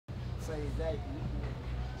like, is that you?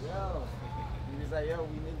 Yo. He was like, yo,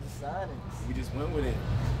 we Ninjasoniks. We just went with it.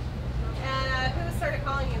 And who started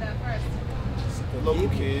calling you that first? The local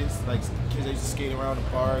kids, like kids that used to skate around the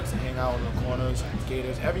parks and hang out in the corners,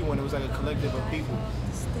 skaters, everyone. It was like a collective of people.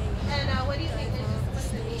 And what do you think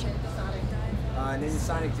Ninjasonic?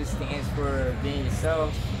 Ninjasonic just stands for being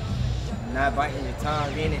yourself, not biting your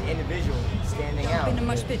tongue, being an individual, standing out. In a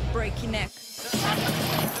much bit, break your neck.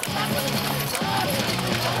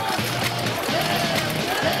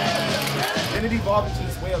 Then it evolved into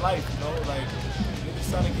this way of life, you know, like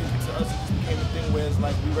Ninjasonic to us became a thing where it's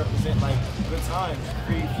like we represent like good times,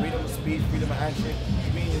 freedom of speech, freedom of action,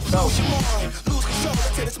 being yourself. Lose your mind, lose control,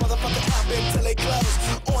 tear this motherfucker up until they close.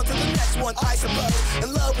 On to the next one, I suppose.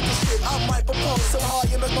 In love with the shit, I might propose. So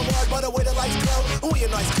hard you make my heart run away the lights glow. Who your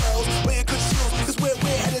nice clothes, wear your good shoes, cause where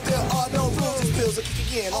we're headed there are no rules. These pills will kick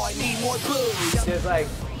again, oh I need more booze. There's like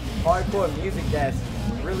hardcore music that's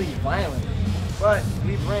really violent, but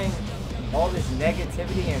we bring all this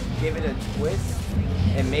negativity and give it a twist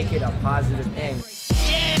and make it a positive thing.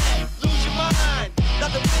 Yeah, lose your mind,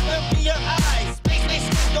 nothing will be your eyes.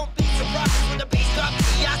 Space, don't be surprised when the bass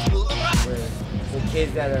drops, the eyes will arrive. For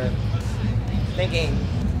kids that are thinking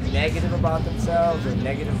negative about themselves or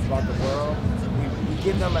negative about the world, we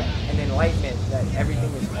give them an enlightenment that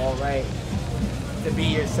everything is all right to be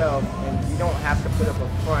yourself, and you don't have to put up a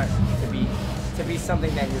front to be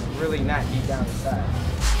something that you're really not deep down inside.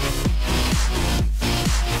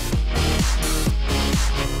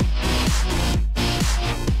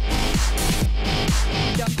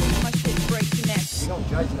 We don't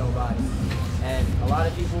judge nobody, and a lot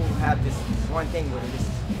of people have this one thing where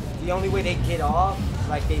the only way they get off,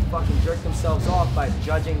 like they fucking jerk themselves off by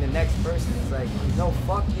judging the next person. It's like, no,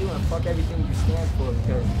 fuck you and fuck everything you stand for,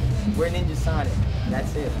 because we're Ninjasonic.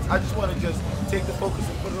 That's it. I just want to just take the focus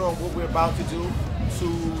and put it on what we're about to do to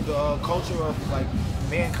the culture of like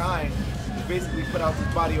mankind. We basically put out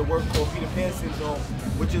this body of work called Peter Pan Syndrome,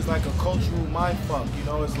 which is like a cultural mindfuck. You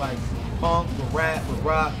know, it's like punk with rap, with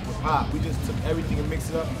rock, with pop. We just took everything and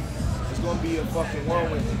mixed it up. It's gonna be a fucking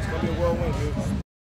whirlwind. It's gonna be a whirlwind, dude.